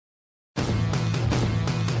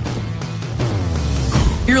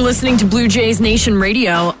You're listening to Blue Jays Nation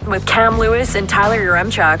Radio with Cam Lewis and Tyler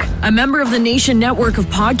Yaremchuk, a member of the Nation network of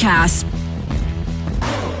podcasts.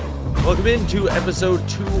 Welcome into episode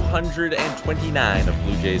 229 of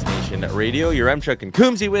Blue Jays Nation Radio. Yaremchuk and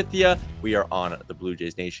Coombsy with you. We are on the Blue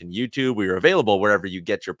Jays Nation YouTube. We are available wherever you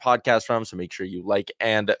get your podcast from, so make sure you like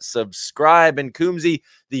and subscribe. And Coombsy,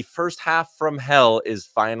 the first half from hell is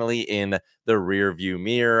finally in the rearview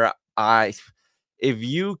mirror. I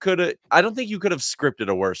don't think you could have scripted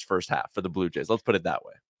a worse first half for the Blue Jays. Let's put it that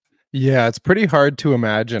way. Yeah, it's pretty hard to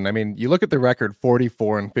imagine. I mean, you look at the record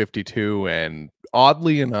 44-52, and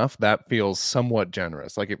oddly enough, that feels somewhat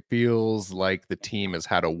generous. Like, it feels like the team has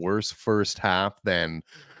had a worse first half than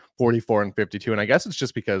 44-52. And I guess it's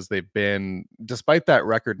just because they've been, despite that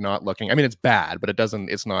record not looking, I mean, it's bad, but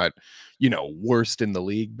it's not, worst in the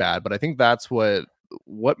league bad. But I think that's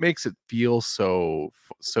what makes it feel so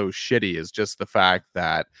shitty is just the fact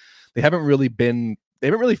that they haven't really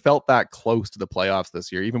felt that close to the playoffs this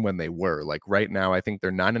year, even when they were. Like, right now, I think they're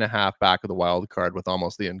 9.5 back of the wild card with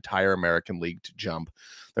almost the entire American League to jump.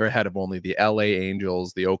 They're ahead of only the LA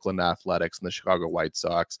Angels, the Oakland Athletics, and the Chicago White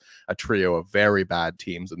Sox, a trio of very bad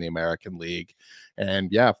teams in the American League. And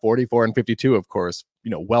yeah, 44-52, of course,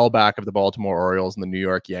 well back of the Baltimore Orioles and the New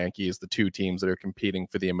York Yankees, the two teams that are competing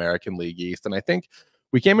for the American League East. And I think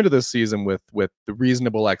we came into this season with the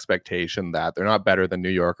reasonable expectation that they're not better than New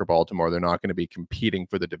York or Baltimore. They're not going to be competing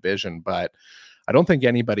for the division, but I don't think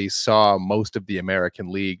anybody saw most of the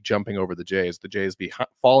American League jumping over the Jays. The Jays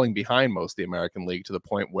falling behind most of the American League to the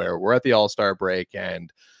point where we're at the All-Star break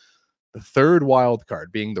and the third wild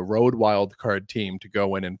card, being the road wild card team to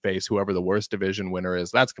go in and face whoever the worst division winner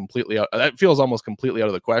is, that feels almost completely out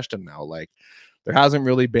of the question now. Like, there hasn't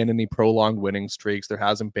really been any prolonged winning streaks. There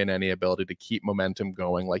hasn't been any ability to keep momentum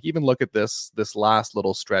going. Like, even look at this last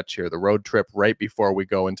little stretch here, the road trip right before we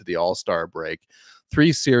go into the All-Star break.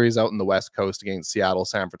 3 series out in the West Coast against Seattle,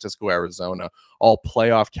 San Francisco, Arizona, all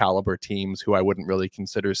playoff caliber teams who I wouldn't really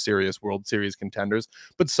consider serious World Series contenders,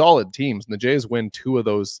 but solid teams. And the Jays win 2 of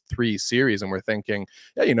those 3 series, and we're thinking,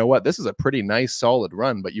 yeah, you know what? This is a pretty nice, solid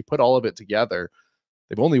run, but you put all of it together,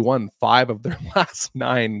 they've only won 5 of their last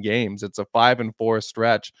 9 games. It's a 5-4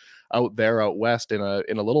 stretch out there out west in a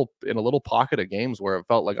little pocket of games where it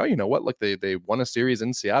felt like, oh, you know what? Look, they won a series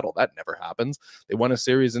in Seattle. That never happens. They won a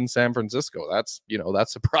series in San Francisco. That's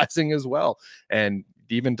surprising as well. And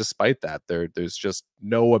even despite that, there's just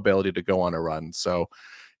no ability to go on a run. So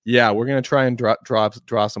yeah, we're gonna try and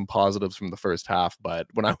draw some positives from the first half. But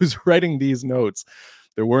when I was writing these notes,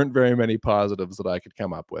 there weren't very many positives that I could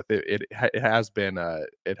come up with. It has been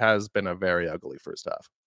a very ugly first half.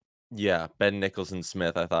 Yeah, Ben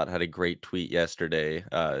Nicholson-Smith, I thought, had a great tweet yesterday,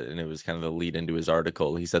 and it was kind of the lead into his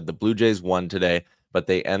article. He said, the Blue Jays won today, but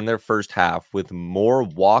they end their first half with more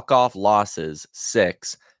walk-off losses,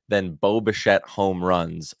 6, than Bo Bichette home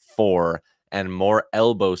runs, 4, and more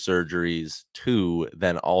elbow surgeries, 2,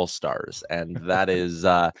 than All-Stars. And that is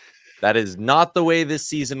not the way this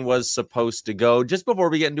season was supposed to go. Just before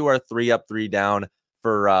we get into our 3 up, 3 down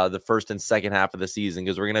for the first and second half of the season,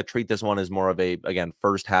 because we're going to treat this one as more of a, again,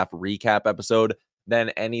 first half recap episode than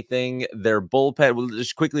anything. Their bullpen, well,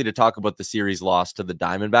 just quickly to talk about the series loss to the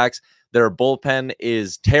Diamondbacks, their bullpen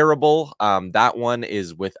is terrible. That one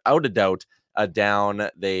is without a doubt a down.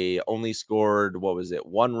 They only scored,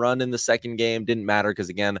 1 run in the second game. Didn't matter because,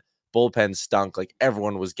 again, bullpen stunk. Like,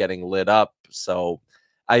 everyone was getting lit up. So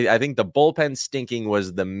I think the bullpen stinking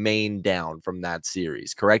was the main down from that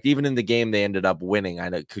series, correct? Even in the game, they ended up winning. I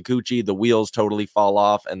know Kikuchi, the wheels totally fall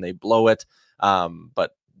off and they blow it.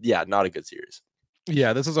 But yeah, not a good series.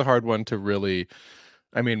 Yeah, this is a hard one to really,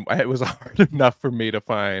 I mean, it was hard enough for me to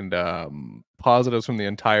find positives from the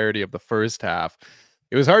entirety of the first half.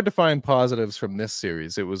 It was hard to find positives from this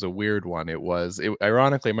series. It was a weird one.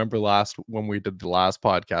 Ironically, I remember when we did the last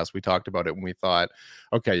podcast, we talked about it and we thought,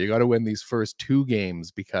 okay, you got to win these first 2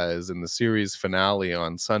 games because in the series finale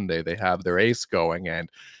on Sunday, they have their ace going and,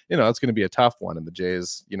 it's going to be a tough one. And the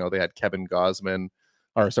Jays, they had Kevin Gausman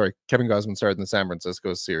started in the San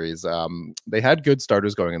Francisco series. They had good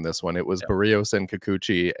starters going in this one. It was Barrios and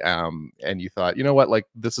Kikuchi. And you thought, you know what, like,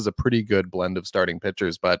 this is a pretty good blend of starting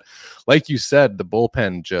pitchers. But like you said, the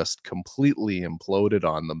bullpen just completely imploded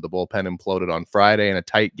on them. The bullpen imploded on Friday in a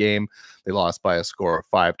tight game. They lost by a score of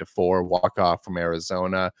 5-4, walk-off from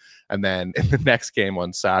Arizona. And then in the next game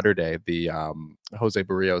on Saturday, the Jose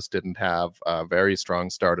Barrios didn't have a very strong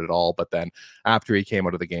start at all. But then after he came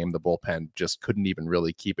out of the game, the bullpen just couldn't even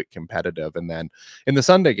really keep it competitive. And then in the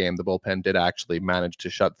Sunday game, the bullpen did actually manage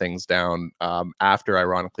to shut things down after,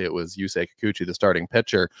 ironically, it was Yusei Kikuchi, the starting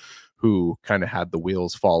pitcher, who kind of had the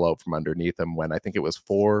wheels fall out from underneath him when I think it was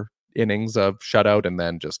 4 innings of shutout and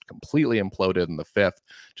then just completely imploded in the fifth,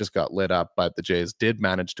 just got lit up. But the Jays did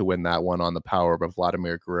manage to win that one on the power of a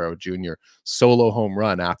Vladimir Guerrero Jr. solo home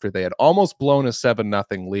run after they had almost blown a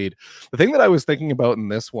 7-0 lead. The thing that I was thinking about in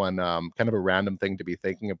this one, kind of a random thing to be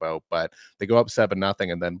thinking about, but they go up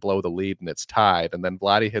 7-0 and then blow the lead and it's tied. And then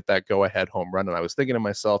Vladdy hit that go-ahead home run. And I was thinking to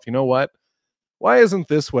myself, you know what? Why isn't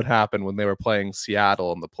this what happened when they were playing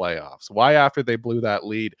Seattle in the playoffs? Why, after they blew that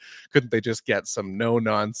lead, couldn't they just get some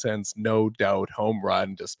no-nonsense, no-doubt home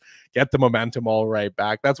run, just get the momentum all right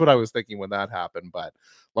back? That's what I was thinking when that happened, but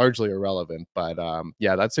largely irrelevant. But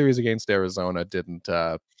yeah, that series against Arizona didn't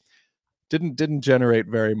generate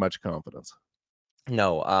very much confidence.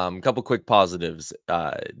 No, couple quick positives.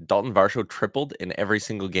 Dalton Varsho tripled in every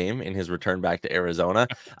single game in his return back to Arizona.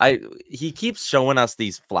 He keeps showing us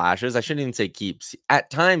these flashes. I shouldn't even say keeps.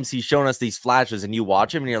 At times, he's showing us these flashes, and you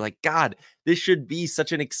watch him, and you're like, God, this should be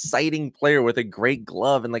such an exciting player with a great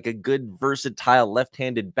glove and like a good versatile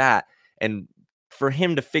left-handed bat. And for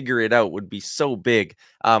him to figure it out would be so big.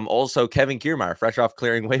 Also, Kevin Kiermaier, fresh off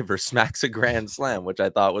clearing waivers, smacks a grand slam, which I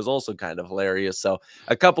thought was also kind of hilarious. So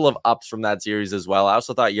a couple of ups from that series as well. I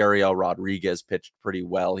also thought Yariel Rodriguez pitched pretty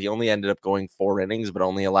well. He only ended up going 4 innings, but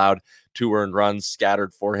only allowed 2 earned runs,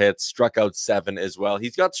 scattered 4 hits, struck out 7 as well.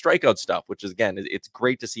 He's got strikeout stuff, which is, again, it's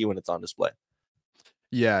great to see when it's on display.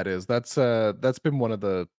 Yeah, it is. That's been one of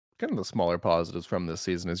the kind of the smaller positives from this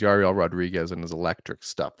season is Yariel Rodriguez and his electric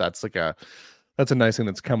stuff. That's a nice thing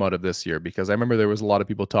that's come out of this year, because I remember there was a lot of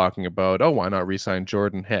people talking about, oh, why not re-sign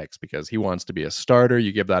Jordan Hicks? Because he wants to be a starter.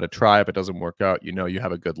 You give that a try. If it doesn't work out, you know you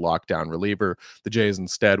have a good lockdown reliever. The Jays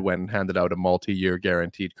instead went and handed out a multi-year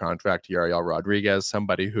guaranteed contract to Yariel Rodriguez,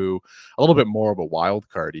 somebody who a little bit more of a wild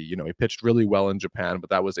card. He pitched really well in Japan, but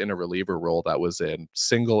that was in a reliever role. That was in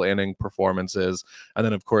single inning performances. And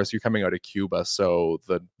then, of course, you're coming out of Cuba. So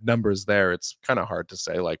the numbers there, it's kind of hard to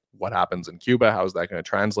say, like, what happens in Cuba? How is that going to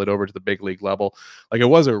translate over to the big league level? Like, it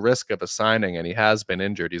was a risk of a signing, and he has been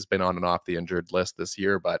injured. He's been on and off the injured list this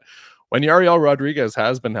year, but when Yariel Rodriguez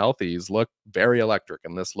has been healthy, he's looked very electric,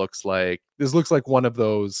 and this looks like one of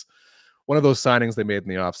those signings they made in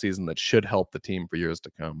the offseason that should help the team for years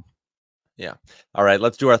to come. Yeah. All right.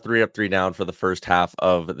 Let's do our 3 up, 3 down for the first half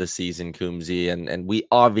of the season, Coombsy. And we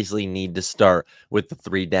obviously need to start with the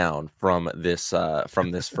 3 down from this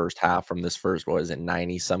first half, from this first,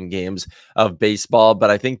 90 some games of baseball. But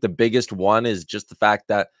I think the biggest one is just the fact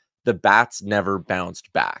that the bats never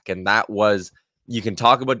bounced back. And that was, you can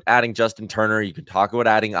talk about adding Justin Turner, you can talk about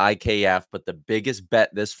adding IKF, but the biggest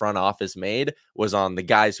bet this front office made was on the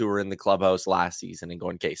guys who were in the clubhouse last season and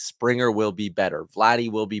going, okay, Springer will be better,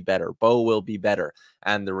 Vladdy will be better, Bo will be better.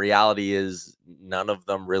 And the reality is none of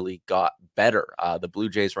them really got better. The Blue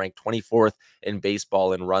Jays ranked 24th in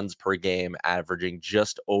baseball in runs per game, averaging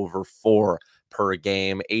just over 4 per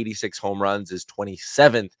game. 86 home runs is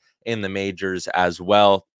 27th in the majors as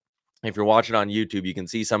well. If you're watching on YouTube, you can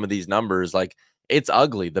see some of these numbers. Like, it's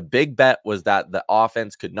ugly. The big bet was that the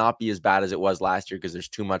offense could not be as bad as it was last year because there's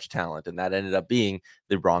too much talent, and that ended up being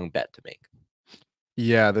the wrong bet to make.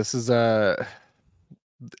 Yeah, this is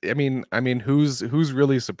I mean, who's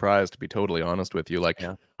really surprised, to be totally honest with you? Like,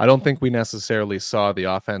 Yeah. I don't think we necessarily saw the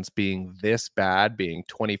offense being this bad, being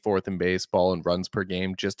 24th in baseball in runs per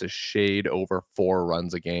game, just a shade over 4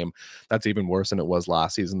 runs a game. That's even worse than it was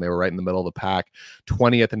last season. They were right in the middle of the pack,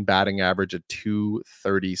 20th in batting average at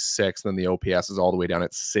 236. Then the OPS is all the way down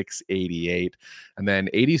at 688. And then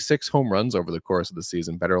 86 home runs over the course of the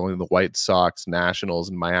season, better only than the White Sox, Nationals,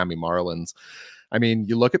 and Miami Marlins. I mean,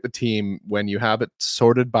 you look at the team when you have it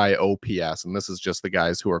sorted by OPS, and this is just the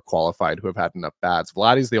guys who are qualified, who have had enough bats.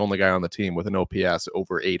 Vladdy's the only guy on the team with an OPS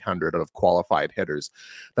over 800 out of qualified hitters.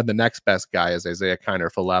 Then the next best guy is Isaiah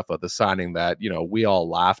Kiner-Falefa, the signing that, we all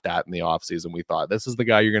laughed at in the offseason. We thought, this is the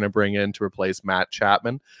guy you're going to bring in to replace Matt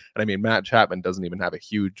Chapman. And I mean, Matt Chapman doesn't even have a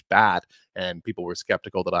huge bat, and people were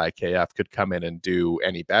skeptical that IKF could come in and do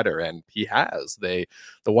any better, and he has. The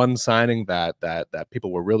one signing that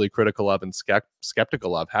people were really critical of and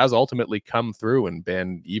skeptical of has ultimately come through and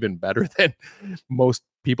been even better than most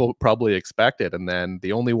people probably expected. And then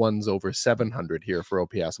the only ones over 700 here for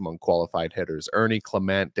OPS among qualified hitters, Ernie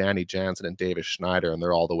Clement, Danny Jansen, and Davis Schneider, and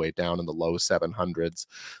they're all the way down in the low 700s.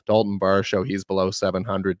 Dalton Varsho, he's below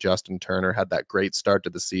 700. Justin Turner had that great start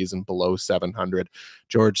to the season, below 700.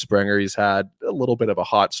 George Springer, he's had a little bit of a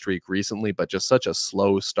hot streak recently, but just such a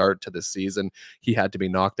slow start to the season. He had to be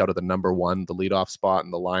knocked out of the the leadoff spot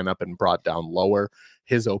in the lineup, and brought down lower.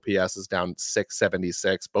 His OPS is down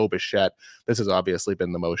 676. Bo Bichette, this has obviously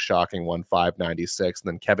been the most shocking one, 596. And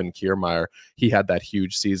then Kevin Kiermaier, he had that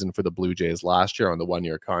huge season for the Blue Jays last year on the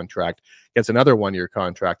 1-year contract. gets another 1-year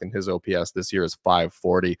contract, and his OPS this year is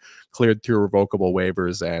 540, cleared through revocable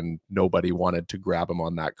waivers, and nobody wanted to grab him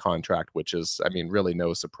on that contract, which is, I mean, really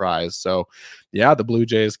no surprise. So yeah, the Blue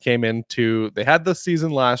Jays they had the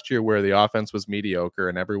season last year where the offense was mediocre,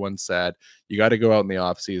 and everyone said, you got to go out in the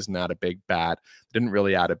offseason, add a big bat. Didn't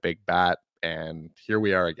really add a big bat. And here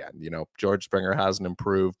we are again. George Springer hasn't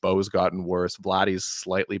improved. Bo's gotten worse. Vladdy's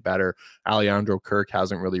slightly better. Alejandro Kirk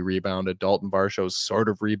hasn't really rebounded. Dalton Varsho's sort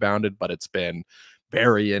of rebounded, but it's been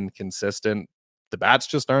very inconsistent. The bats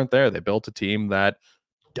just aren't there. They built a team that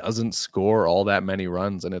doesn't score all that many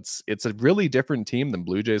runs, and it's a really different team than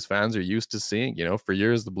Blue Jays fans are used to seeing. For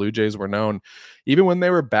years the Blue Jays were known, even when they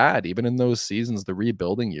were bad, even in those seasons, the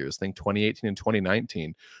rebuilding years, think 2018 and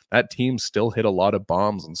 2019, that team still hit a lot of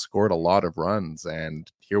bombs and scored a lot of runs. And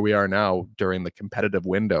here we are now during the competitive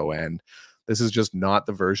window, and this is just not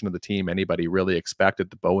the version of the team anybody really expected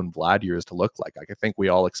the Bo and Vlad years to look like. I think we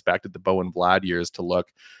all expected the Bo and Vlad years to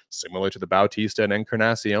look similar to the Bautista and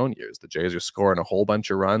Encarnacion years. The Jays are scoring a whole bunch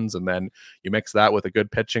of runs, and then you mix that with a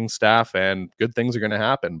good pitching staff, and good things are going to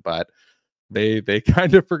happen. But they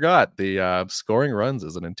kind of forgot the scoring runs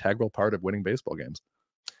is an integral part of winning baseball games.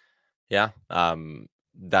 Yeah.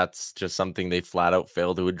 That's just something they flat out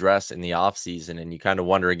failed to address in the offseason. And you kind of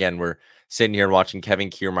wonder, again, we're sitting here watching Kevin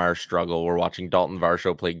Kiermaier struggle. We're watching Dalton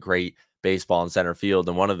Varsho play great baseball in center field.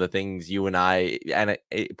 And one of the things you and I, and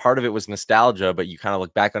part of it was nostalgia, but you kind of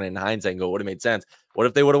look back on it in hindsight and go, would have made sense. What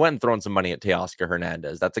if they would have went and thrown some money at Teoscar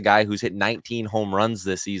Hernandez? That's a guy who's hit 19 home runs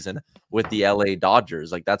this season with the LA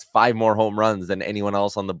Dodgers. Like, that's 5 more home runs than anyone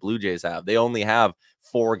else on the Blue Jays have. They only have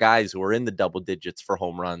 4 guys who are in the double digits for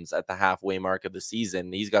home runs at the halfway mark of the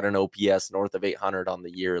season. He's got an OPS north of 800 on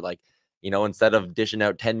the year. Like, instead of dishing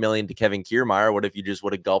out 10 million to Kevin Kiermaier, what if you just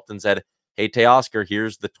would have gulped and said, hey, Teoscar,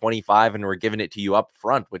 here's the 25 and we're giving it to you up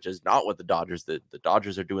front, which is not what the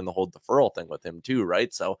Dodgers are doing the whole deferral thing with him too,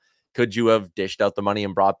 right? So could you have dished out the money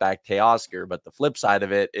and brought back Teoscar? But the flip side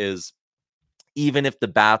of it is, even if the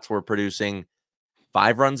bats were producing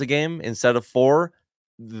 5 runs a game instead of 4,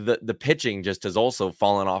 the pitching just has also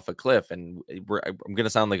fallen off a cliff. And I'm going to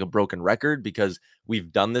sound like a broken record because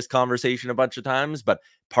we've done this conversation a bunch of times, but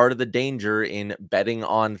part of the danger in betting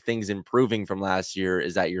on things improving from last year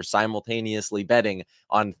is that you're simultaneously betting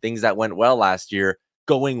on things that went well last year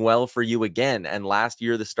going well for you again. And last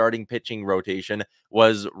year, the starting pitching rotation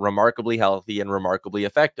was remarkably healthy and remarkably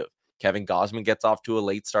effective. Kevin Gausman gets off to a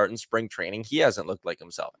late start in spring training. He hasn't looked like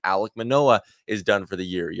himself. Alek Manoah is done for the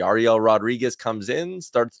year. Yariel Rodriguez comes in,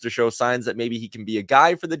 starts to show signs that maybe he can be a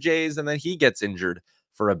guy for the Jays, and then he gets injured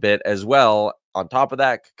for a bit as well. On top of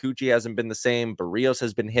that, Kikuchi hasn't been the same. Barrios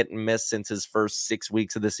has been hit and miss since his first 6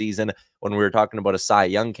 weeks of the season when we were talking about a Cy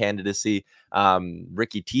Young candidacy.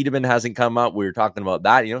 Ricky Tiedemann hasn't come up. We were talking about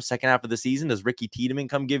that. Second half of the season, does Ricky Tiedemann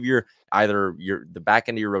come give the back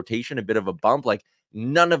end of your rotation a bit of a bump? Like,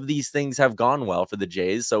 none of these things have gone well for the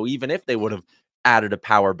Jays. So even if they would have added a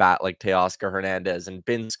power bat like Teoscar Hernandez and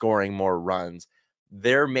been scoring more runs,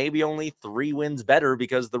 they're maybe only 3 wins better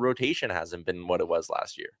because the rotation hasn't been what it was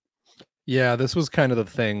last year. Yeah, this was kind of the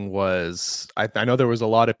thing was, I know there was a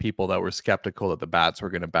lot of people that were skeptical that the bats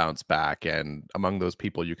were going to bounce back. And among those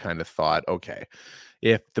people, you kind of thought, okay,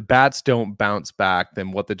 if the bats don't bounce back,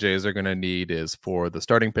 then what the Jays are going to need is for the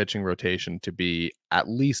starting pitching rotation to be at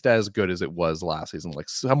least as good as it was last season, like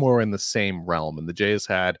somewhere in the same realm. And the Jays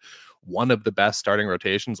had one of the best starting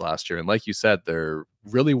rotations last year. And like you said, there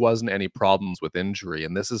really wasn't any problems with injury.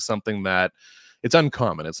 And this is something that it's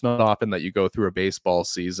uncommon. It's not often that you go through a baseball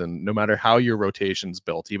season, no matter how your rotation's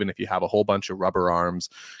built, even if you have a whole bunch of rubber arms,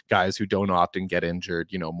 guys who don't often get injured,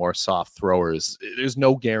 more soft throwers. There's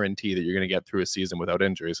no guarantee that you're going to get through a season without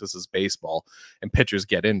injuries. This is baseball, and pitchers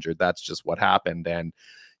get injured. That's just what happened. And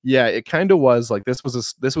yeah, it kind of was like this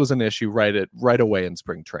was an issue right away in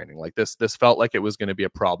spring training. Like this felt like it was going to be a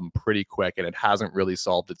problem pretty quick, and it hasn't really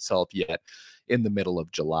solved itself yet in the middle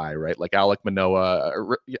of July, right? Like Alek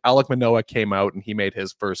Manoah came out and he made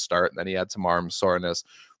his first start, and then he had some arm soreness.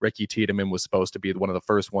 Ricky Tiedemann was supposed to be one of the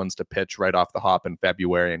first ones to pitch right off the hop in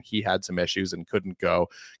February, and he had some issues and couldn't go.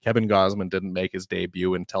 Kevin Gausman didn't make his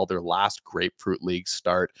debut until their last Grapefruit League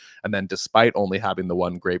start. And then despite only having the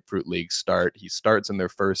one Grapefruit League start, he starts in their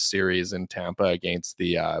first series in Tampa against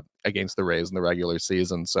the Rays in the regular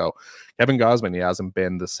season. So Kevin Gausman, he hasn't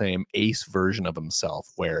been the same ace version of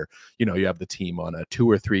himself where, you have the team on a 2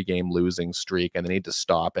 or 3 game losing streak and they need to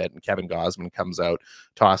stop it. And Kevin Gausman comes out,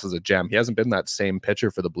 tosses a gem. He hasn't been that same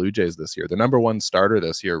pitcher for the Blue Jays this year. The number 1 starter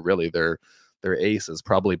this year, really, their ace has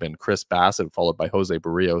probably been Chris Bassett, followed by Jose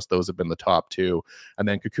Barrios. Those have been the top 2. And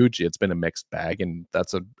then Kikuchi, it's been a mixed bag. And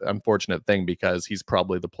that's an unfortunate thing because he's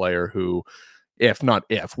probably the player who,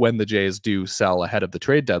 when the Jays do sell ahead of the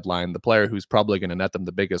trade deadline, the player who's probably going to net them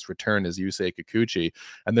the biggest return is Yusei Kikuchi.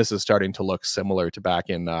 And this is starting to look similar to back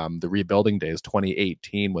in the rebuilding days,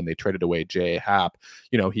 2018, when they traded away J.A. Happ.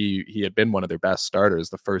 He had been one of their best starters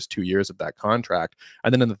the first 2 years of that contract.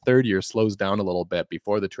 And then in the third year slows down a little bit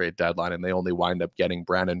before the trade deadline, and they only wind up getting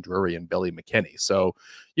Brandon Drury and Billy McKinney. So,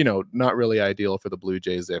 not really ideal for the Blue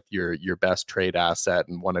Jays if your best trade asset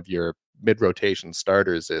and one of your mid-rotation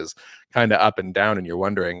starters is kind of up and down, and you're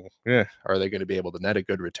wondering, are they going to be able to net a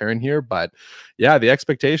good return here? But yeah, the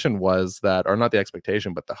expectation was that, or not the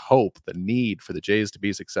expectation, but the hope, the need for the Jays to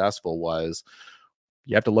be successful was,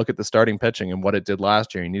 you have to look at the starting pitching and what it did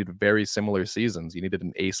last year. You needed very similar seasons. You needed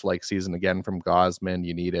an ace-like season again from Gausman.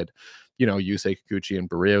 You needed, Yusei Kikuchi and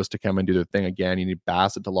Barrios to come and do their thing again. You need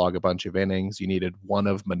Bassett to log a bunch of innings. You needed one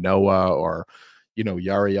of Manoah or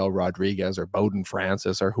Yariel Rodriguez or Bowden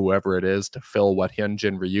Francis or whoever it is to fill what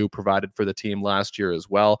Hyunjin Ryu provided for the team last year, as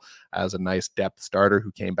well as a nice depth starter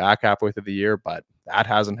who came back halfway through the year. But that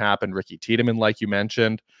hasn't happened. Ricky Tiedemann, like you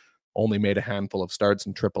mentioned, only made a handful of starts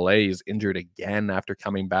in AAA. He's injured again after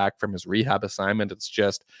coming back from his rehab assignment. It's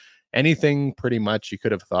just anything pretty much you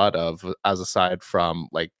could have thought of, as aside from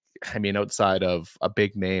outside of a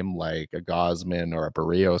big name like a Gausman or a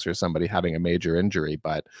Barrios or somebody having a major injury.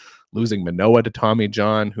 But losing Manoah to Tommy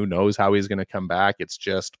John, who knows how he's going to come back? It's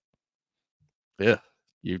just,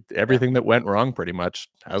 everything that went wrong pretty much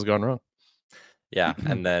has gone wrong. Yeah,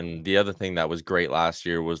 and then the other thing that was great last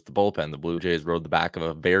year was the bullpen. The Blue Jays rode the back of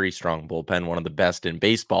a very strong bullpen, one of the best in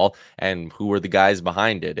baseball. And who were the guys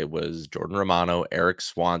behind it? It was Jordan Romano, Eric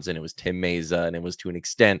Swanson, it was Tim Meza, and it was to an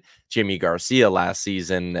extent Jimmy Garcia last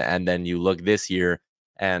season. And then you look this year,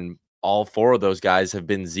 and all four of those guys have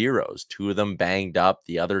been zeros. Two of them banged up.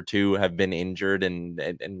 The other two have been injured and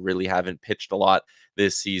really haven't pitched a lot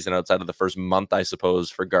this season outside of the first month, I suppose,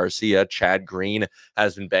 for Garcia. Chad Green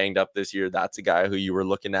has been banged up this year. That's a guy who you were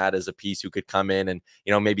looking at as a piece who could come in and,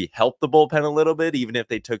 maybe help the bullpen a little bit, even if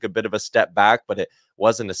they took a bit of a step back. But it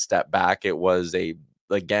wasn't a step back. It was a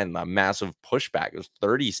massive pushback. It was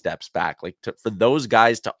 30 steps back. For those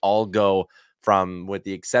guys to all go from, with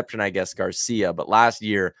the exception, I guess, Garcia. But last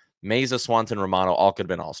year, Meza, Swanson, Romano all could have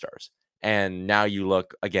been all-stars. And now you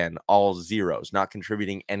look, again, all zeros, not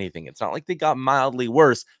contributing anything. It's not like they got mildly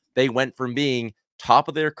worse. They went from being top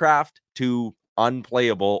of their craft to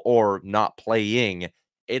unplayable or not playing.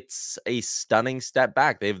 It's a stunning step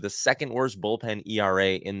back. They have the second worst bullpen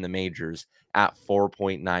ERA in the majors at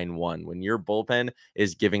 4.91. When your bullpen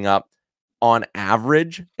is giving up, on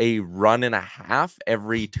average, a run and a half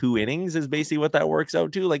every 2 innings is basically what that works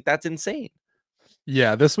out to. That's insane.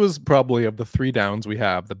 Yeah, this was probably, of the three downs we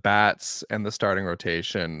have, the bats and the starting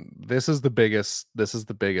rotation, this is the biggest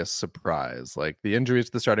surprise. The injuries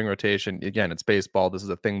to the starting rotation, again, it's baseball. This is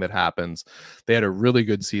a thing that happens. They had a really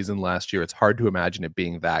good season last year. It's hard to imagine it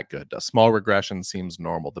being that good. A small regression seems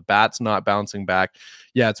normal. The bats not bouncing back,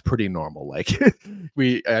 yeah, it's pretty normal. I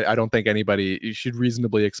don't think you should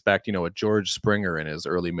reasonably expect, a George Springer in his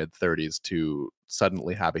early mid-30s to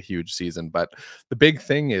suddenly have a huge season. But the big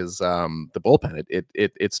thing is the bullpen.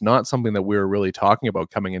 It's not something that we were really talking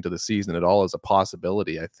about coming into the season at all as a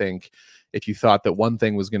possibility. I think if you thought that one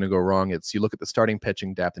thing was going to go wrong, it's you look at the starting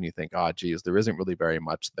pitching depth and you think, geez, there isn't really very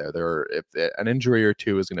much there. If an injury or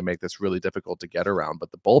two is going to make this really difficult to get around.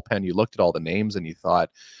 But the bullpen, you looked at all the names and you thought,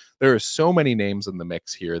 there are so many names in the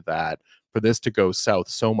mix here that for this to go south,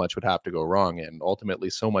 so much would have to go wrong. And ultimately,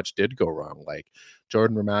 so much did go wrong.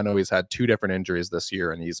 Jordan Romano, he's had 2 different injuries this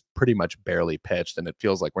year, and he's pretty much barely pitched. And it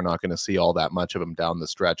feels like we're not going to see all that much of him down the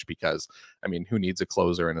stretch because, who needs a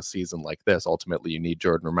closer in a season like this? Ultimately, you need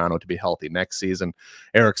Jordan Romano to be healthy next season.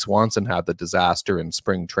 Eric Swanson had the disaster in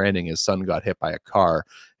spring training. His son got hit by a car.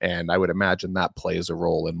 And I would imagine that plays a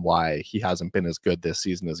role in why he hasn't been as good this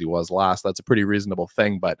season as he was last. That's a pretty reasonable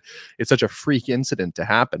thing, but it's such a freak incident to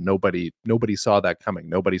happen. Nobody saw that coming.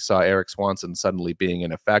 Nobody saw Eric Swanson suddenly being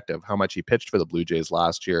ineffective. How much he pitched for the Blue Jays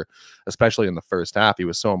last year, especially in the first half, he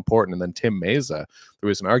was so important. And then Tim Meza, there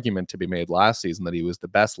was an argument to be made last season that he was the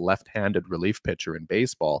best left-handed relief pitcher in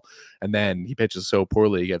baseball. And then he pitches so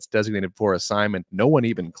poorly, he gets designated for assignment. No one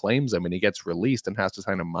even claims him, and he gets released and has to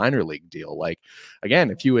sign a minor league deal. Again,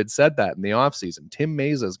 if you had said that in the offseason, Tim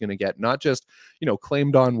Meza is going to get not just,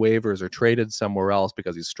 claimed on waivers or traded somewhere else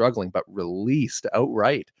because he's struggling, but released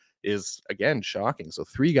outright is, again, shocking. So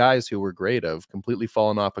 3 guys who were great have completely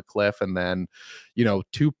fallen off a cliff. And then,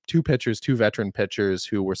 two pitchers, 2 veteran pitchers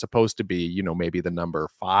who were supposed to be, maybe the number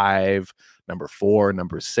 5, number 4,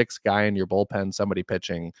 number 6 guy in your bullpen, somebody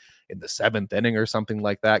pitching in the 7th inning or something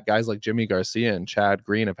like that. Guys like Jimmy Garcia and Chad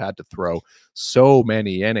Green have had to throw so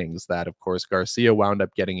many innings that, of course, Garcia wound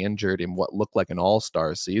up getting injured in what looked like an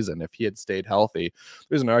all-star season. If he had stayed healthy,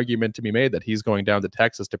 there's an argument to be made that he's going down to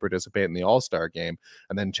Texas to participate in the all-star game.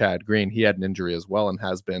 And then Chad Green, he had an injury as well and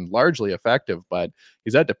has been largely effective, but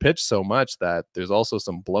he's had to pitch so much that there's also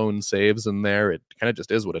some blown saves in there. It kind of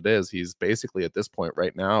just is what it is. He's basically at this point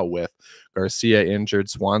right now, with Garcia injured,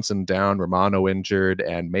 Swanson down, Romano injured,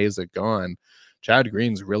 and Meza gone, Chad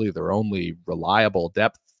Green's really their only reliable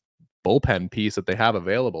depth bullpen piece that they have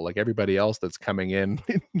available. Like everybody else that's coming in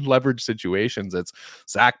leverage situations, it's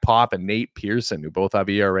Zach Pop and Nate Pearson, who both have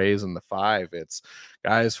ERAs in the 5. It's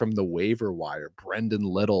guys from the waiver wire, Brendan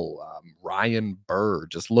Little, Ryan Burr,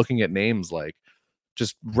 just looking at names like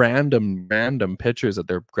just random pitchers that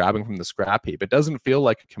they're grabbing from the scrap heap. It doesn't feel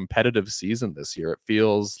like a competitive season this year. It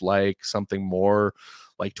feels like something more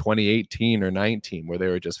like 2018 or 19, where they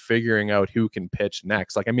were just figuring out who can pitch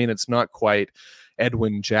next. Like, I mean, it's not quite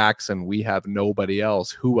Edwin Jackson, we have nobody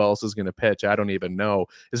else. Who else is going to pitch? I don't even know.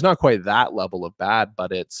 It's not quite that level of bad,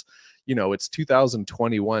 but it's, you know, it's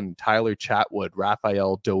 2021, Tyler Chatwood,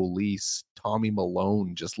 Rafael Dolis, Tommy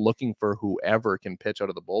Malone, just looking for whoever can pitch out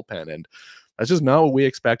of the bullpen. And that's just not what we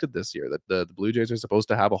expected this year. That the Blue Jays are supposed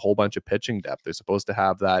to have a whole bunch of pitching depth. They're supposed to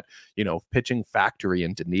have that, you know, pitching factory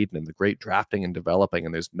in Dunedin and the great drafting and developing,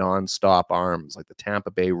 and there's nonstop arms like the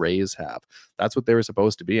Tampa Bay Rays have. That's what they were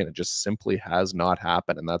supposed to be, and it just simply has not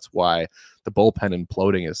happened. And that's why the bullpen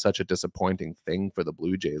imploding is such a disappointing thing for the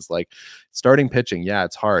Blue Jays. Like, starting pitching, yeah,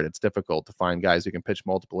 it's hard. It's difficult to find guys who can pitch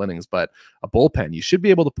multiple innings, but a bullpen, you should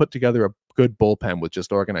be able to put together a good bullpen with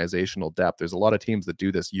just organizational depth. There's a lot of teams that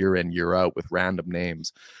do this year in, year out with random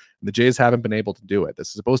names. And the Jays haven't been able to do it. This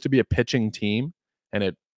is supposed to be a pitching team, and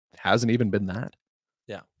it hasn't even been that.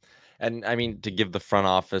 Yeah. And I mean, to give the front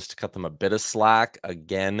office, to cut them a bit of slack,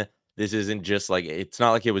 again, this isn't just like, it's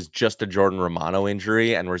not like it was just a Jordan Romano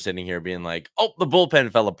injury and we're sitting here being like, oh, the bullpen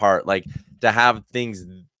fell apart. Like, to have things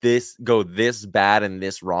go this bad and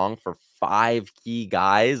this wrong for 5 key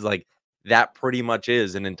guys, like, that pretty much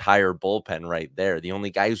is an entire bullpen right there. The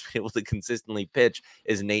only guy who's able to consistently pitch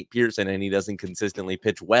is Nate Pearson, and he doesn't consistently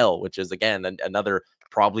pitch well, which is, again, another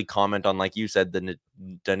probably comment on, like you said, the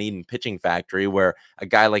Dunedin pitching factory, where a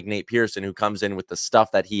guy like Nate Pearson, who comes in with the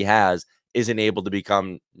stuff that he has, isn't able to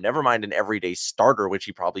become, never mind an everyday starter, which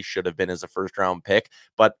he probably should have been as a first-round pick,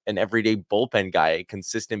 but an everyday bullpen guy, a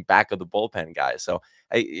consistent back of the bullpen guy. So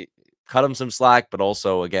cut him some slack, but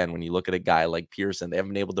also, again, when you look at a guy like Pearson, they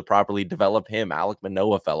haven't been able to properly develop him. Alec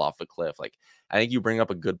Manoah fell off a cliff. Like, I think you bring up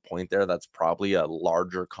a good point there. That's probably a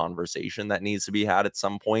larger conversation that needs to be had at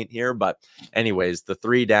some point here. But anyways, the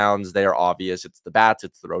 3 downs, they are obvious. It's the bats,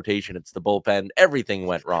 it's the rotation, it's the bullpen. Everything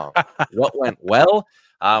went wrong. What went well?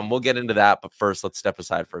 We'll get into that, but first, let's step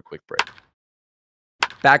aside for a quick break.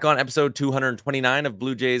 Back on episode 229 of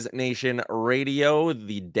Blue Jays Nation Radio.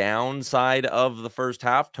 The downside of the first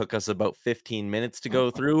half took us about 15 minutes to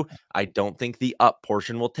go through. I don't think the up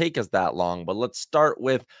portion will take us that long, but let's start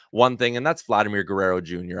with one thing, and that's Vladimir Guerrero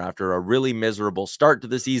Jr. After a really miserable start to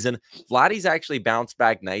the season, Vladdy's actually bounced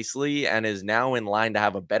back nicely and is now in line to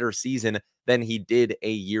have a better season than he did a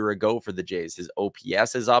year ago for the Jays. His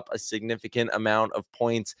OPS is up a significant amount of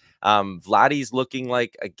points. Vladdy's looking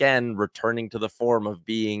like, again, returning to the form of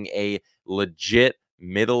being a legit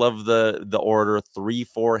middle of the order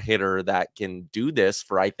 3-4 hitter that can do this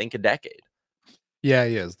for, I think, a decade. Yeah,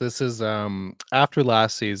 he is. This is after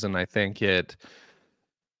last season, I think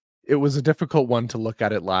it was a difficult one to look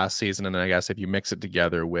at it last season, and I guess if you mix it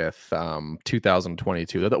together with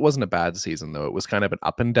 2022, that wasn't a bad season, though. It was kind of an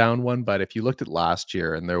up and down one, but if you looked at last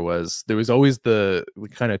year, and there was always the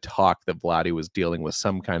kind of talk that Vladdy was dealing with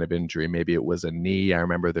some kind of injury. Maybe it was a knee. I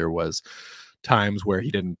remember there was times where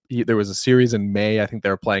there was a series in May, I think they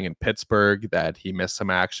were playing in Pittsburgh, that he missed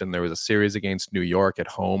some action. There was a series against New York at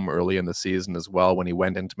home early in the season as well, when he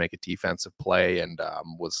went in to make a defensive play and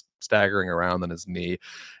was staggering around on his knee.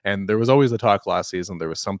 And there was always the talk last season there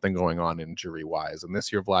was something going on injury wise, and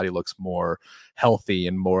this year Vladdy looks more healthy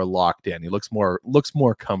and more locked in. He looks more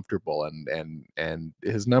comfortable, and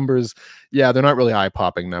his numbers, yeah, they're not really eye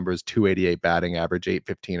popping numbers. 288 batting average,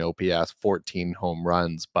 815 OPS, 14 home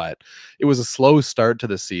runs, but it was a slow start to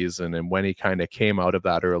the season, and when he kind of came out of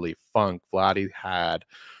that early funk, Vladdy had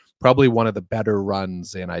probably one of the better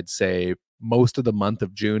runs in, I'd say, most of the month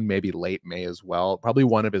of June, maybe late May as well. Probably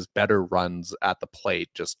one of his better runs at the plate.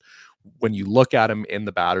 Just when you look at him in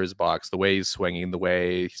the batter's box, the way he's swinging, the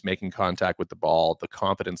way he's making contact with the ball, the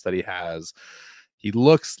confidence that he has, he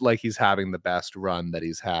looks like he's having the best run that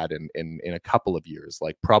he's had in a couple of years,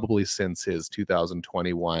 like probably since his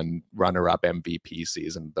 2021 runner-up MVP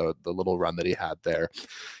season, the little run that he had there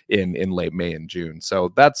in late May and June.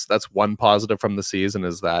 So that's one positive from the season,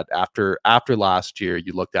 is that after last year,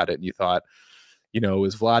 you looked at it and you thought,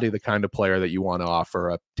 is Vladdy the kind of player that you want to offer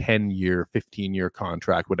a 10-year, 15-year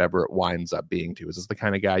contract, whatever it winds up being to? Is this the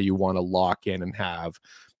kind of guy you want to lock in and have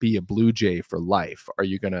be a Blue Jay for life? Are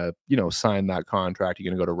you going to, sign that contract? You're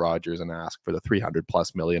going to go to Rogers and ask for the 300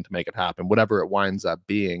 plus million to make it happen, whatever it winds up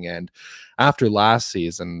being. And after last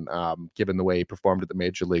season, given the way he performed at the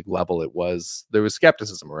major league level, there was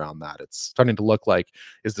skepticism around that. It's starting to look like,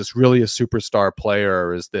 is this really a superstar player,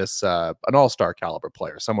 or is this an all-star caliber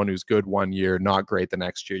player, someone who's good one year, not great the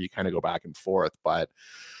next year? You kind of go back and forth, but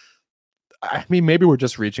I mean, maybe we're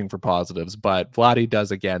just reaching for positives, but Vladdy does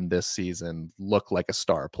again this season look like a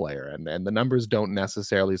star player, and the numbers don't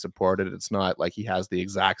necessarily support it. It's not like he has the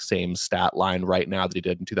exact same stat line right now that he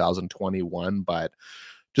did in 2021, but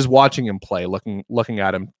just watching him play, looking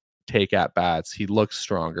at him take at bats, he looks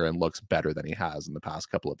stronger and looks better than he has in the past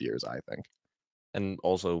couple of years, I think. And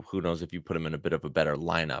also, who knows, if you put him in a bit of a better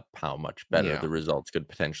lineup, how much better the results could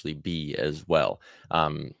potentially be as well.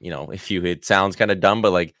 It sounds kind of dumb,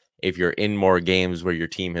 but like, if you're in more games where your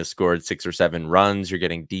team has scored 6 or 7 runs, you're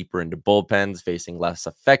getting deeper into bullpens, facing less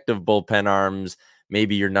effective bullpen arms.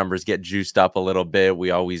 Maybe your numbers get juiced up a little bit.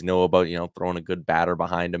 We always know about, throwing a good batter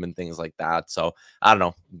behind him and things like that. So I don't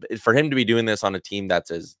know. For him to be doing this on a team that's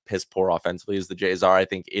as piss poor offensively as the Jays are, I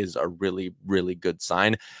think is a really, really good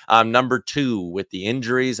sign. Number 2, with the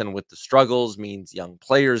injuries and with the struggles, means young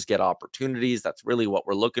players get opportunities. That's really what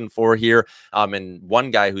we're looking for here. And one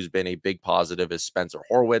guy who's been a big positive is Spencer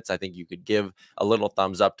Horwitz. I think you could give a little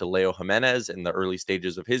thumbs up to Leo Jimenez in the early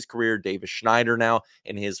stages of his career. Davis Schneider now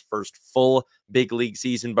in his first full big league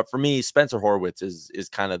season. But for me, Spencer Horwitz is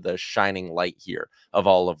kind of the shining light here of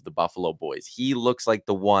all of the Buffalo boys. He looks like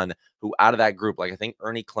the one who, out of that group, like I think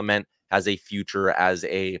Ernie Clement has a future as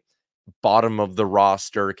a bottom of the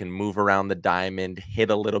roster, can move around the diamond,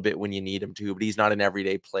 hit a little bit when you need him to, but he's not an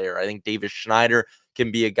everyday player. I think Davis Schneider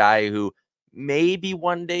can be a guy who maybe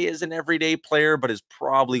one day is an everyday player, but is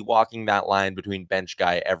probably walking that line between bench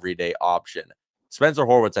guy, everyday option. Spencer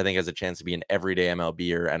Horwitz, I think, has a chance to be an everyday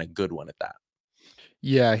MLBer, and a good one at that.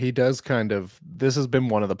 Yeah, he does this has been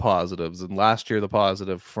one of the positives. And last year, the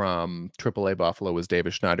positive from AAA Buffalo was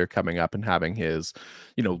Davis Schneider coming up and having his,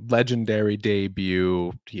 legendary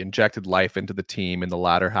debut. He injected life into the team in the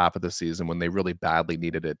latter half of the season when they really badly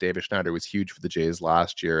needed it. Davis Schneider was huge for the Jays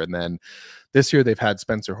last year. And then this year they've had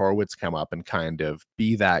Spencer Horwitz come up and kind of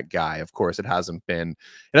be that guy. Of course, it hasn't been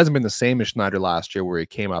the same as Schneider last year, where he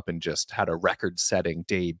came up and just had a record-setting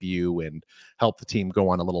debut and helped the team go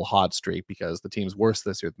on a little hot streak, because the team's worse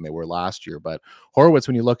this year than they were last year. But Horwitz,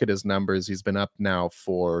 when you look at his numbers, he's been up now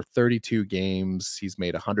for 32 games. He's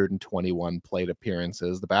made 121 plate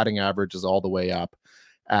appearances. The batting average is all the way up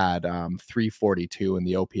at 342, and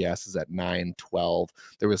the OPS is at 912.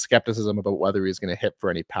 There was skepticism about whether he's going to hit for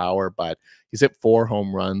any power, but he's hit 4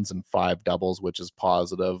 home runs and 5 doubles, which is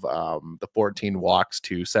positive. The 14 walks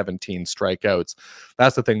to 17 strikeouts.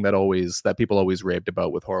 That's the thing that people always raved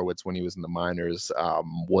about with Horwitz when he was in the minors,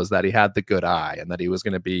 was that he had the good eye, and that he was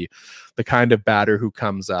going to be the kind of batter who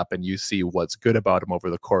comes up and you see what's good about him over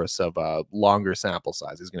the course of a longer sample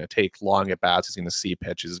size. He's going to take long at bats. He's going to see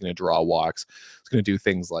pitches. He's going to draw walks. He's going to do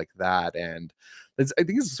things like that. And I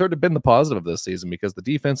think it's sort of been the positive of this season, because the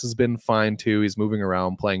defense has been fine too. He's moving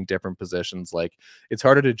around, playing different positions. Like, it's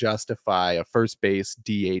harder to justify a first base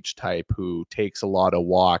DH type who takes a lot of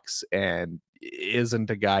walks and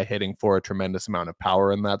isn't a guy hitting for a tremendous amount of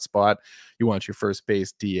power in that spot. You want your first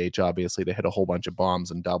base DH obviously to hit a whole bunch of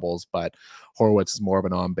bombs and doubles, but Horwitz is more of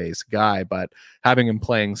an on-base guy. But having him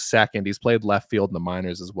playing second, he's played left field in the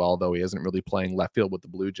minors as well, though he isn't really playing left field with the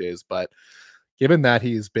Blue Jays. But given that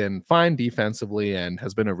he's been fine defensively and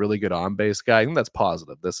has been a really good on-base guy, I think that's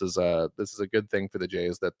positive. This is a good thing for the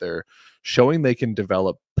Jays, that they're showing they can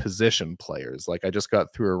develop position players. Like, I just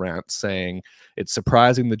got through a rant saying it's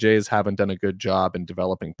surprising the Jays haven't done a good job in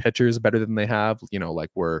developing pitchers better than they have. Like,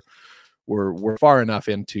 we're far enough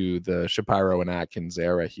into the Shapiro and Atkins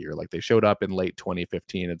era here. Like, they showed up in late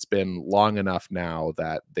 2015. It's been long enough now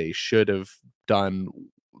that they should have done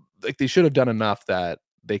enough that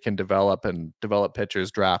they can develop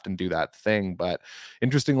pitchers, draft and do that thing. But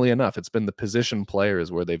interestingly enough, it's been the position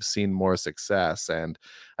players where they've seen more success. And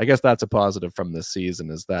I guess that's a positive from this season,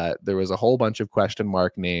 is that there was a whole bunch of question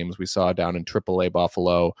mark names we saw down in AAA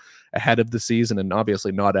Buffalo ahead of the season. And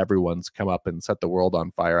obviously not everyone's come up and set the world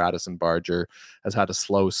on fire. Addison Barger has had a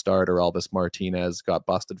slow start, or Elvis Martinez got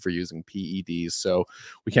busted for using PEDs. So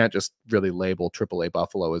we can't just really label AAA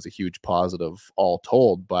Buffalo as a huge positive all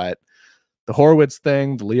told. But the Horwitz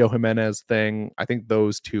thing, the Leo Jimenez thing, I think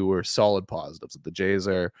those two are solid positives. The Jays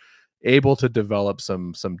are able to develop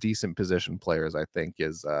some decent position players, I think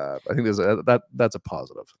that's a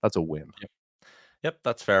positive. That's a win. Yep,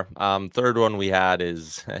 that's fair. Third one we had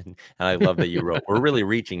is, and I love that you wrote, we're really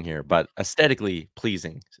reaching here, but aesthetically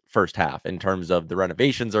pleasing first half in terms of the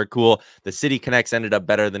renovations are cool. The City Connects ended up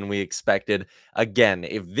better than we expected. Again,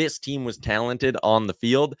 if this team was talented on the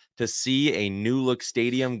field, to see a new look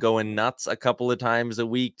stadium going nuts a couple of times a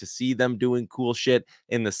week, to see them doing cool shit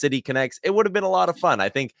in the City Connects, it would have been a lot of fun. I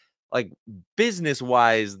think, like, business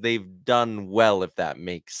wise, they've done well, if that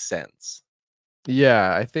makes sense.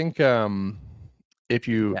 Yeah, I think if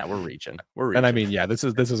you we're reaching. And I mean, yeah, this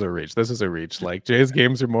is a reach. This is a reach. Like, Jays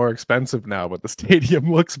games are more expensive now, but the stadium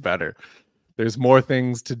looks better. There's more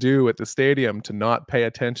things to do at the stadium to not pay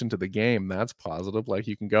attention to the game. That's positive. Like,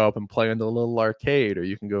 you can go up and play in the little arcade, or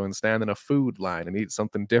you can go and stand in a food line and eat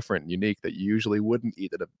something different and unique that you usually wouldn't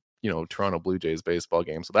eat at a Toronto Blue Jays baseball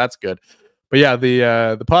game. So that's good. But yeah,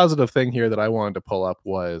 the positive thing here that I wanted to pull up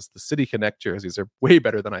was the City Connect jerseys are way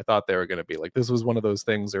better than I thought they were going to be. Like, this was one of those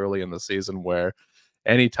things early in the season where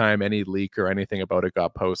anytime any leak or anything about it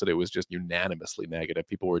got posted, it was just unanimously negative.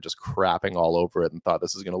 People were just crapping all over it and thought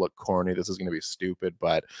this is going to look corny, this is going to be stupid.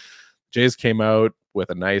 But Jays came out with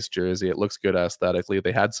a nice jersey. It looks good aesthetically.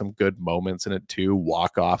 They had some good moments in it too.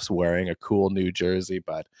 Walk-offs wearing a cool new jersey.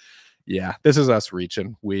 But yeah, this is us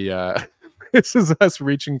reaching. This is us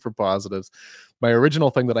reaching for positives. My original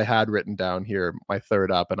thing that I had written down here, my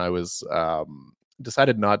third up, and I was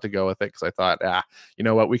decided not to go with it because I thought, you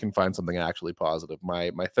know what, we can find something actually positive.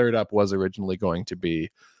 My third up was originally going to be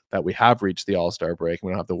that we have reached the All-Star break.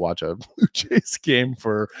 We don't have to watch a Blue Jays game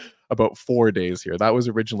for about 4 days here. That was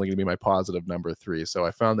originally going to be my positive number 3. So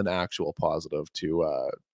I found an actual positive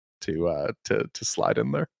to slide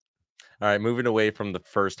in there. All right, moving away from the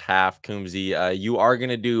first half, Coombsy, you are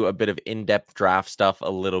going to do a bit of in-depth draft stuff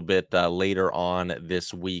a little bit later on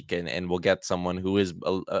this week, and we'll get someone who is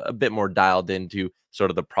a bit more dialed into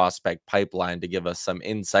sort of the prospect pipeline to give us some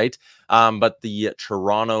insight. But the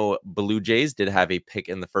Toronto Blue Jays did have a pick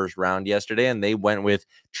in the first round yesterday, and they went with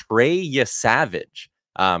Trey Yesavage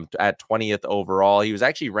at 20th overall. He was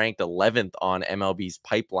actually ranked 11th on MLB's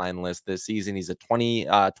pipeline list this season. He's a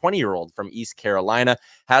 20-year-old from East Carolina,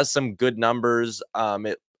 has some good numbers.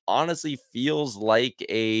 It honestly feels like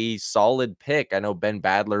a solid pick. I know Ben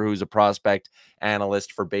Badler, who's a prospect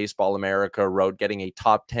analyst for Baseball America, wrote getting a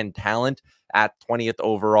top 10 talent at 20th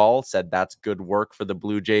overall, said that's good work for the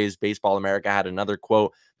Blue Jays. Baseball America had another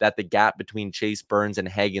quote that the gap between Chase Burns and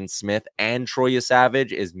Hagen Smith and Troy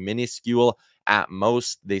Savage is minuscule at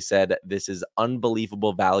most. They said this is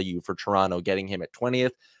unbelievable value for Toronto, getting him at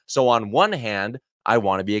 20th. So on one hand, I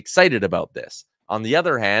want to be excited about this. On the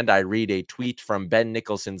other hand, I read a tweet from Ben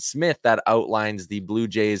Nicholson Smith that outlines the Blue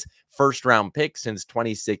Jays' first-round pick since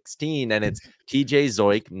 2016, and it's TJ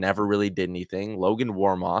Zoik, never really did anything. Logan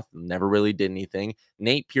Warmoth, never really did anything.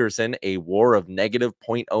 Nate Pearson, a WAR of negative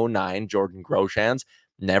 .09. Jordan Groshans,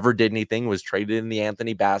 never did anything, was traded in the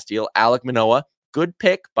Anthony Bass deal. Alek Manoah, good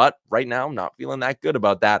pick, but right now, not feeling that good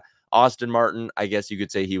about that. Austin Martin, I guess you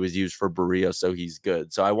could say he was used for Barrios, so he's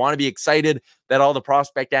good. So I want to be excited that all the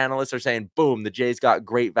prospect analysts are saying, boom, the Jays got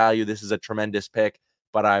great value. This is a tremendous pick.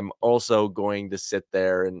 But I'm also going to sit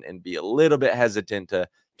there and be a little bit hesitant to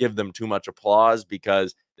give them too much applause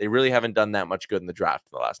because they really haven't done that much good in the draft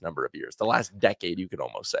in the last number of years. The last decade, you could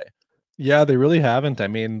almost say. Yeah, they really haven't. I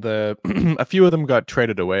mean, a few of them got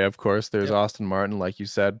traded away, of course. There's Austin Martin, like you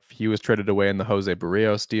said. He was traded away in the Jose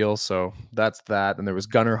Barrios deal, so that's that. And there was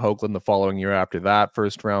Gunnar Hoagland the following year after that,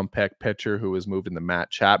 first-round pick pitcher who was moved in the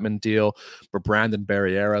Matt Chapman deal. For Brandon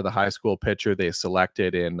Barriera, the high school pitcher they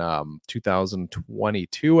selected in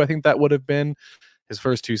 2022, I think that would have been. His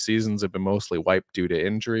first 2 seasons have been mostly wiped due to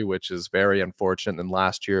injury, which is very unfortunate. And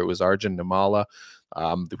last year it was Arjun Nimala,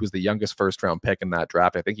 who was the youngest first-round pick in that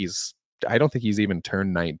draft. I don't think he's even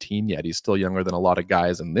turned 19 yet. He's still younger than a lot of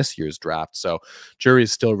guys in this year's draft. So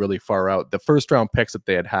jury's still really far out. The first round picks that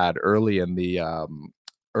they had early in the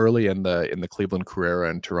early in the Cleveland Carrera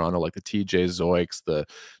in Toronto, like the TJ Zoiks, the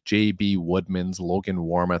JB Woodmans, Logan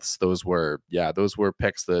Warmoths. Those were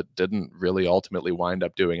picks that didn't really ultimately wind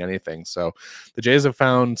up doing anything. So the Jays have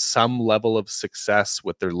found some level of success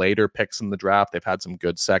with their later picks in the draft. They've had some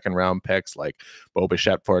good second round picks, like Bo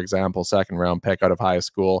Bichette, for example, second round pick out of high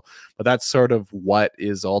school. But that's sort of what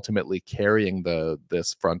is ultimately carrying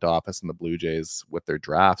this front office and the Blue Jays with their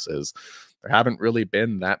drafts. Is there haven't really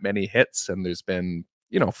been that many hits, and there's been,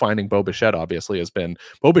 finding Bo Bichette obviously has been.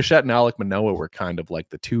 Bo Bichette and Alek Manoah were kind of like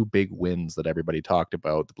the two big wins that everybody talked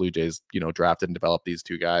about. The Blue Jays, drafted and developed these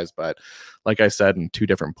two guys, but like I said, in 2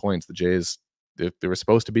 different points, the Jays, they were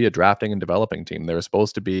supposed to be a drafting and developing team. They were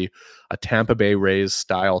supposed to be a Tampa Bay Rays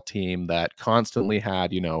style team that constantly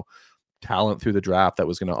had, talent through the draft that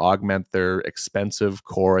was going to augment their expensive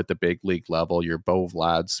core at the big league level. Your Bo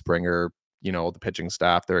Vlad, Springer, the pitching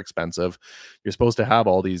staff, they're expensive. You're supposed to have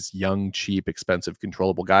all these young, cheap, expensive,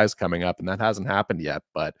 controllable guys coming up, and that hasn't happened yet.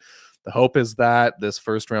 But the hope is that this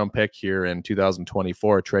first round pick here in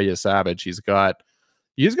 2024, Treya Savage, he's got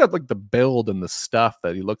like the build and the stuff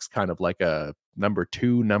that he looks kind of like a number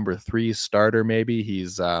 2, number 3 starter. Maybe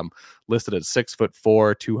he's listed at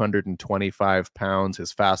 6'4", 225 pounds.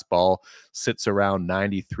 His fastball sits around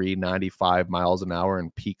 93, 95 miles an hour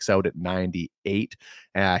and peaks out at 98.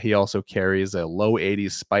 He also carries a low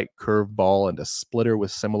 80s spike curveball and a splitter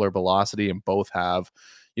with similar velocity, and both have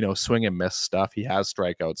swing and miss stuff. He has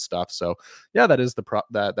strikeout stuff. So yeah, that is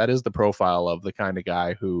the profile of the kind of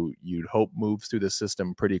guy who you'd hope moves through the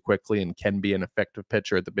system pretty quickly and can be an effective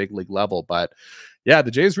pitcher at the big league level. But yeah, the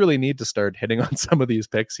Jays really need to start hitting on some of these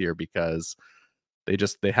picks here, because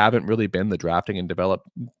they haven't really been the drafting and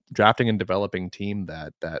developing team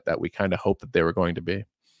that we kind of hope that they were going to be.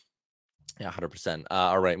 Yeah, 100%.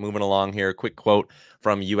 All right, moving along here. Quick quote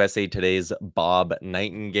from USA Today's Bob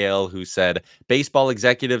Nightingale, who said, baseball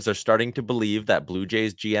executives are starting to believe that Blue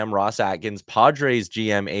Jays GM Ross Atkins, Padres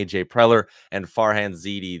GM AJ Preller, and Farhan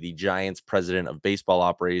Zaidi, the Giants president of baseball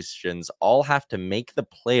operations, all have to make the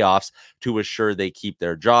playoffs to assure they keep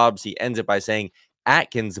their jobs. He ends it by saying,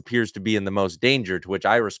 Atkins appears to be in the most danger, to which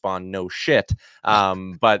I respond, no shit.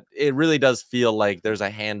 But it really does feel like there's a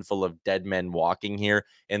handful of dead men walking here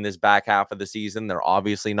in this back half of the season. They're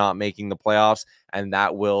obviously not making the playoffs, and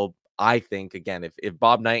that will, I think, again, if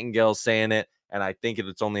Bob Nightingale's saying it, and I think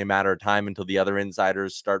it's only a matter of time until the other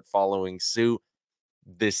insiders start following suit,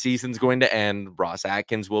 this season's going to end. Ross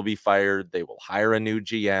Atkins will be fired. They will hire a new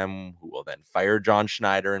GM who will then fire John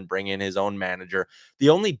Schneider and bring in his own manager. The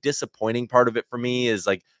only disappointing part of it for me is,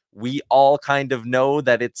 like, we all kind of know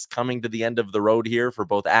that it's coming to the end of the road here for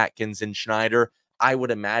both Atkins and Schneider. I would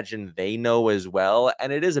imagine they know as well.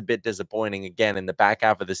 And it is a bit disappointing, again, in the back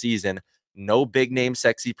half of the season. No big name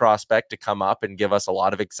sexy prospect to come up and give us a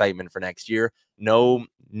lot of excitement for next year. No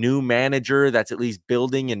new manager that's at least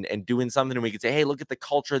building and doing something, and we could say, hey, look at the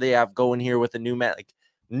culture they have going here with a new man. Like,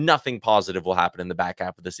 nothing positive will happen in the back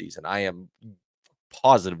half of the season. I am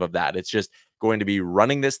positive of that. It's just going to be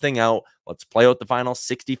running this thing out. Let's play out the final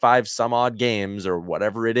 65 some odd games or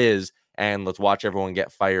whatever it is, and let's watch everyone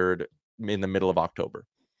get fired in the middle of October.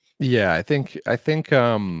 Yeah, I think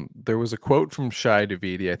there was a quote from Shai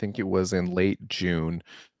Davidi. I think it was in late June.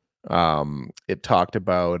 It talked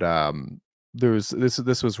about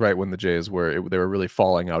this was right when the Jays they were really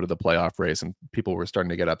falling out of the playoff race, and people were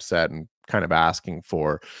starting to get upset and kind of asking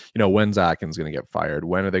for, when's Atkins going to get fired?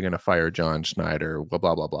 When are they going to fire John Schneider? Blah,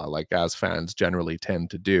 blah, blah, blah, like as fans generally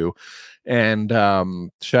tend to do. And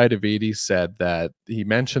Shai Davidi said that he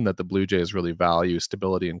mentioned that the Blue Jays really value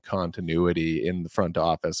stability and continuity in the front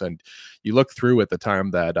office. And you look through at the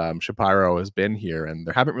time that Shapiro has been here, and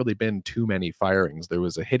there haven't really been too many firings. There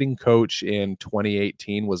was a hitting coach in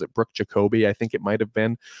 2018. Was it Brooke Jacoby? I think it might have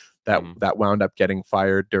been. That wound up getting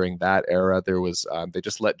fired during that era. There was they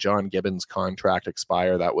just let John Gibbons' contract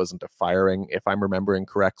expire. That wasn't a firing, if I'm remembering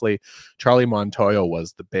correctly. Charlie Montoyo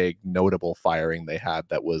was the big notable firing they had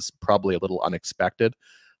that was probably a little unexpected.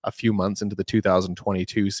 A few months into the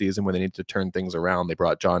 2022 season, when they needed to turn things around, they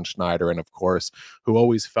brought John Schneider in, of course, who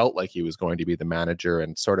always felt like he was going to be the manager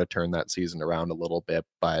and sort of turned that season around a little bit.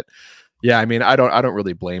 But yeah, I mean, I don't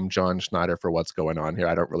really blame John Schneider for what's going on here.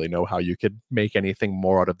 I don't really know how you could make anything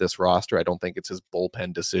more out of this roster. I don't think it's his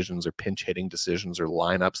bullpen decisions or pinch hitting decisions or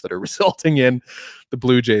lineups that are resulting in the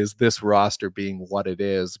Blue Jays, this roster being what it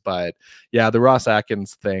is. But yeah, the Ross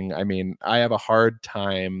Atkins thing, I mean, I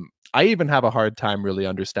even have a hard time really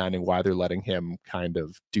understanding why they're letting him kind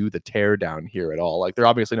of do the teardown here at all. Like, they're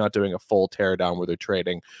obviously not doing a full teardown where they're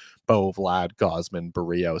trading Bo, Vlad, Gosman,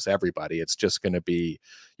 Barrios, everybody. It's just going to be,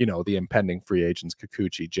 the impending free agents,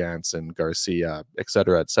 Kikuchi, Jansen, Garcia, et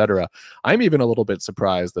cetera, et cetera. I'm even a little bit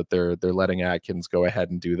surprised that they're letting Atkins go ahead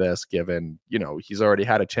and do this, given, he's already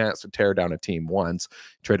had a chance to tear down a team once,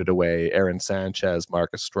 traded away Aaron Sanchez,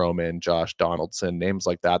 Marcus Stroman, Josh Donaldson, names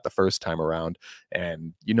like that the first time around.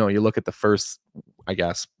 And, you look at the first, I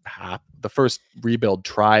guess, the first rebuild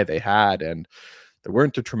try they had, and there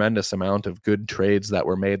weren't a tremendous amount of good trades that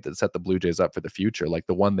were made that set the Blue Jays up for the future. Like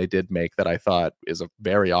the one they did make that I thought is a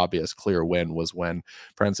very obvious clear win was when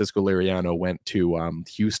Francisco Liriano went to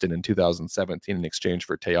Houston in 2017 in exchange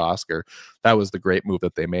for Teoscar. That was the great move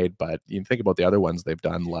that they made. But you think about the other ones they've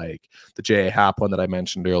done, like the J.A. Happ one that I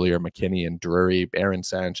mentioned earlier, McKinney and Drury, Aaron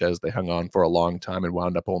Sanchez, they hung on for a long time and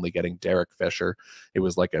wound up only getting Derek Fisher. It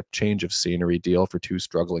was like a change of scenery deal for two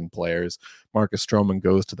struggling players. Marcus Stroman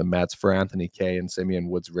goes to the Mets for Anthony Kay and Simeon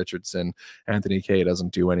Woods Richardson. Anthony Kay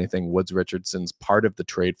doesn't do anything. Woods Richardson's part of the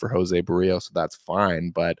trade for Jose Barrios, so that's fine.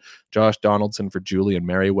 But Josh Donaldson for Julian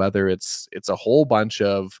Merriweather, it's a whole bunch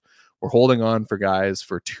of we're holding on for guys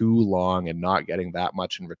for too long and not getting that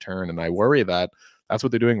much in return. And I worry that that's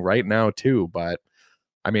what they're doing right now too. But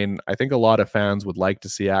I mean, I think a lot of fans would like to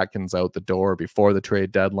see Atkins out the door before the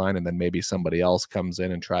trade deadline, and then maybe somebody else comes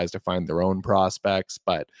in and tries to find their own prospects.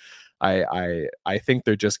 But I think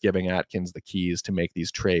they're just giving Atkins the keys to make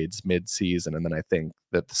these trades mid-season, and then I think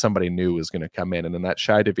that somebody new is going to come in. And then that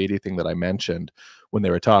Shai Davidi thing that I mentioned when they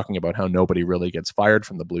were talking about how nobody really gets fired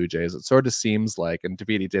from the Blue Jays, it sort of seems like, and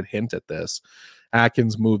Davidi did hint at this,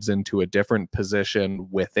 Atkins moves into a different position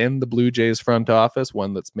within the Blue Jays front office,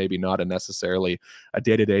 one that's maybe not necessarily a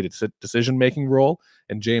day-to-day decision-making role.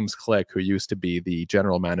 And James Click, who used to be the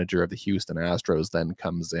general manager of the Houston Astros, then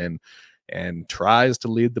comes in and tries to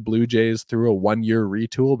lead the Blue Jays through a one-year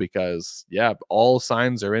retool because, all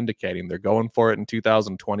signs are indicating they're going for it in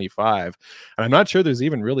 2025. And I'm not sure there's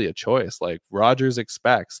even really a choice. Like Rogers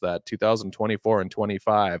expects that 2024 and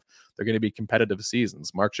 25, they're going to be competitive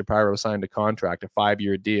seasons. Mark Shapiro signed a contract, a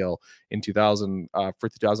 5-year deal in for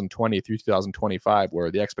 2020 through 2025, where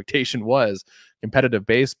the expectation was competitive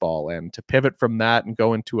baseball. And to pivot from that and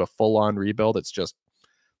go into a full-on rebuild, it's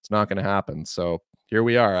not going to happen. So here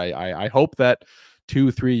we are. I hope that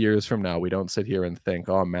 2-3 years from now, we don't sit here and think,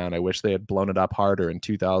 oh man, I wish they had blown it up harder in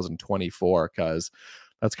 2024, because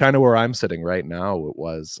that's kind of where I'm sitting right now. It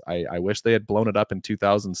was, I wish they had blown it up in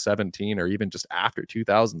 2017 or even just after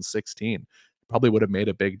 2016. Probably would have made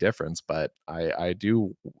a big difference, but I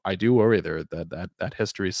do worry there that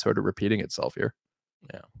history is sort of repeating itself here.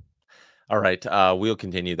 Yeah. All right, we'll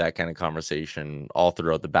continue that kind of conversation all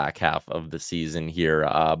throughout the back half of the season here.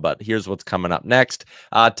 But here's what's coming up next.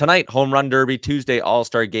 Tonight, Home Run Derby, Tuesday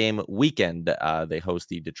All-Star Game weekend. They host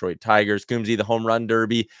the Detroit Tigers. Coombsy, the Home Run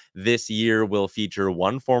Derby this year will feature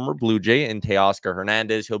one former Blue Jay in Teoscar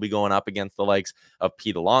Hernandez. He'll be going up against the likes of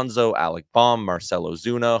Pete Alonso, Alec Baum, Marcelo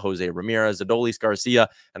Zuna, Jose Ramirez, Adolis Garcia,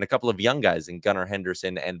 and a couple of young guys in Gunnar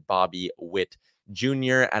Henderson and Bobby Witt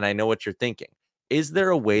Jr. And I know what you're thinking. Is there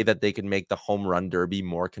a way that they can make the Home Run Derby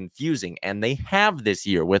more confusing? And they have this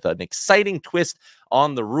year with an exciting twist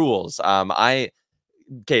on the rules. The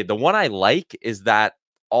one I like is that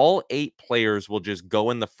all 8 players will just go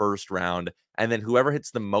in the first round, and then whoever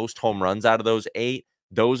hits the most home runs out of those 8,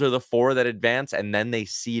 those are the 4 that advance, and then they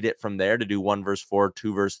seed it from there to do 1 versus 4,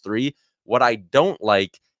 2 versus 3. What I don't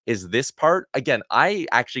like is this part. Again, I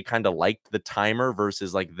actually kind of liked the timer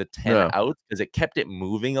versus like the 10 outs because it kept it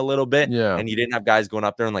moving a little bit. Yeah. And you didn't have guys going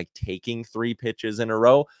up there and like taking 3 pitches in a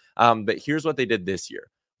row. But here's what they did this year.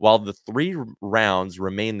 While the 3 rounds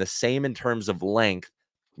remain the same in terms of length,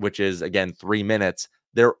 which is again 3 minutes,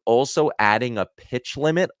 they're also adding a pitch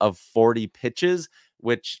limit of 40 pitches,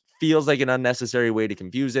 which feels like an unnecessary way to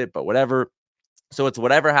confuse it, but whatever. So it's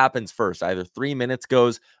whatever happens first. Either 3 minutes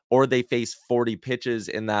goes or they face 40 pitches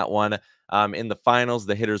in that one. In the finals,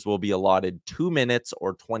 the hitters will be allotted 2 minutes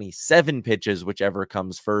or 27 pitches, whichever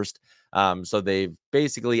comes first. So they've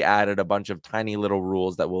basically added a bunch of tiny little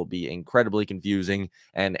rules that will be incredibly confusing.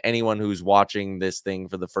 And anyone who's watching this thing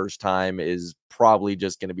for the first time is probably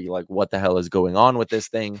just going to be like, what the hell is going on with this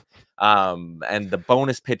thing? And the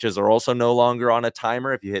bonus pitches are also no longer on a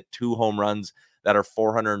timer. If you hit 2 home runs that are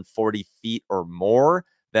 440 feet or more,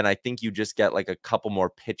 then I think you just get like a couple more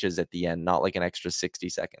pitches at the end, not like an extra 60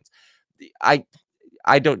 seconds. I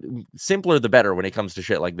don't, simpler the better when it comes to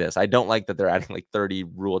shit like this. I don't like that they're adding like 30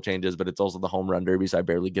 rule changes, but it's also the Home Run Derby, so I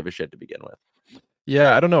barely give a shit to begin with.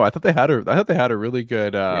 Yeah, I don't know. I thought they had a really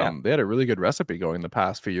good Yeah. they had a really good recipe going the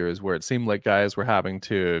past few years where it seemed like guys were having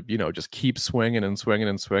to, just keep swinging and swinging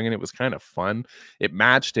and swinging. It was kind of fun. It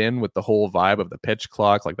matched in with the whole vibe of the pitch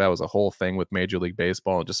clock. Like that was a whole thing with Major League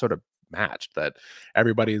Baseball, and just sort of matched that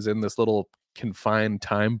everybody's in this little confined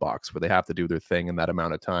time box where they have to do their thing in that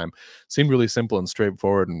amount of time. Seemed really simple and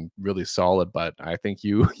straightforward and really solid, but I think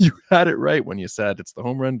you you had it right when you said it's the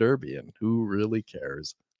home run derby and who really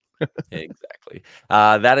cares? Exactly.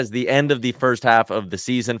 That is the end of the first half of the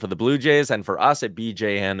season for the Blue Jays and for us at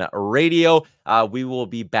BJN Radio. We will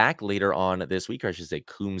be back later on this week, or I should say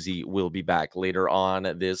Coombsy will be back later on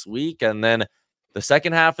this week. And then the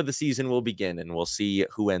second half of the season will begin, and we'll see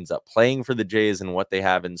who ends up playing for the Jays and what they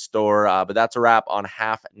have in store. But that's a wrap on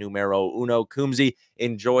half numero uno. Coombsy,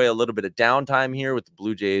 enjoy a little bit of downtime here with the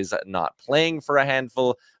Blue Jays not playing for a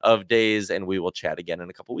handful of days, and we will chat again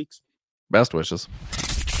in a couple weeks. Best wishes.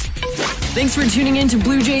 Thanks for tuning in to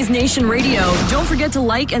Blue Jays Nation Radio. Don't forget to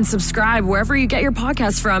like and subscribe wherever you get your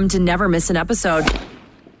podcasts from to never miss an episode.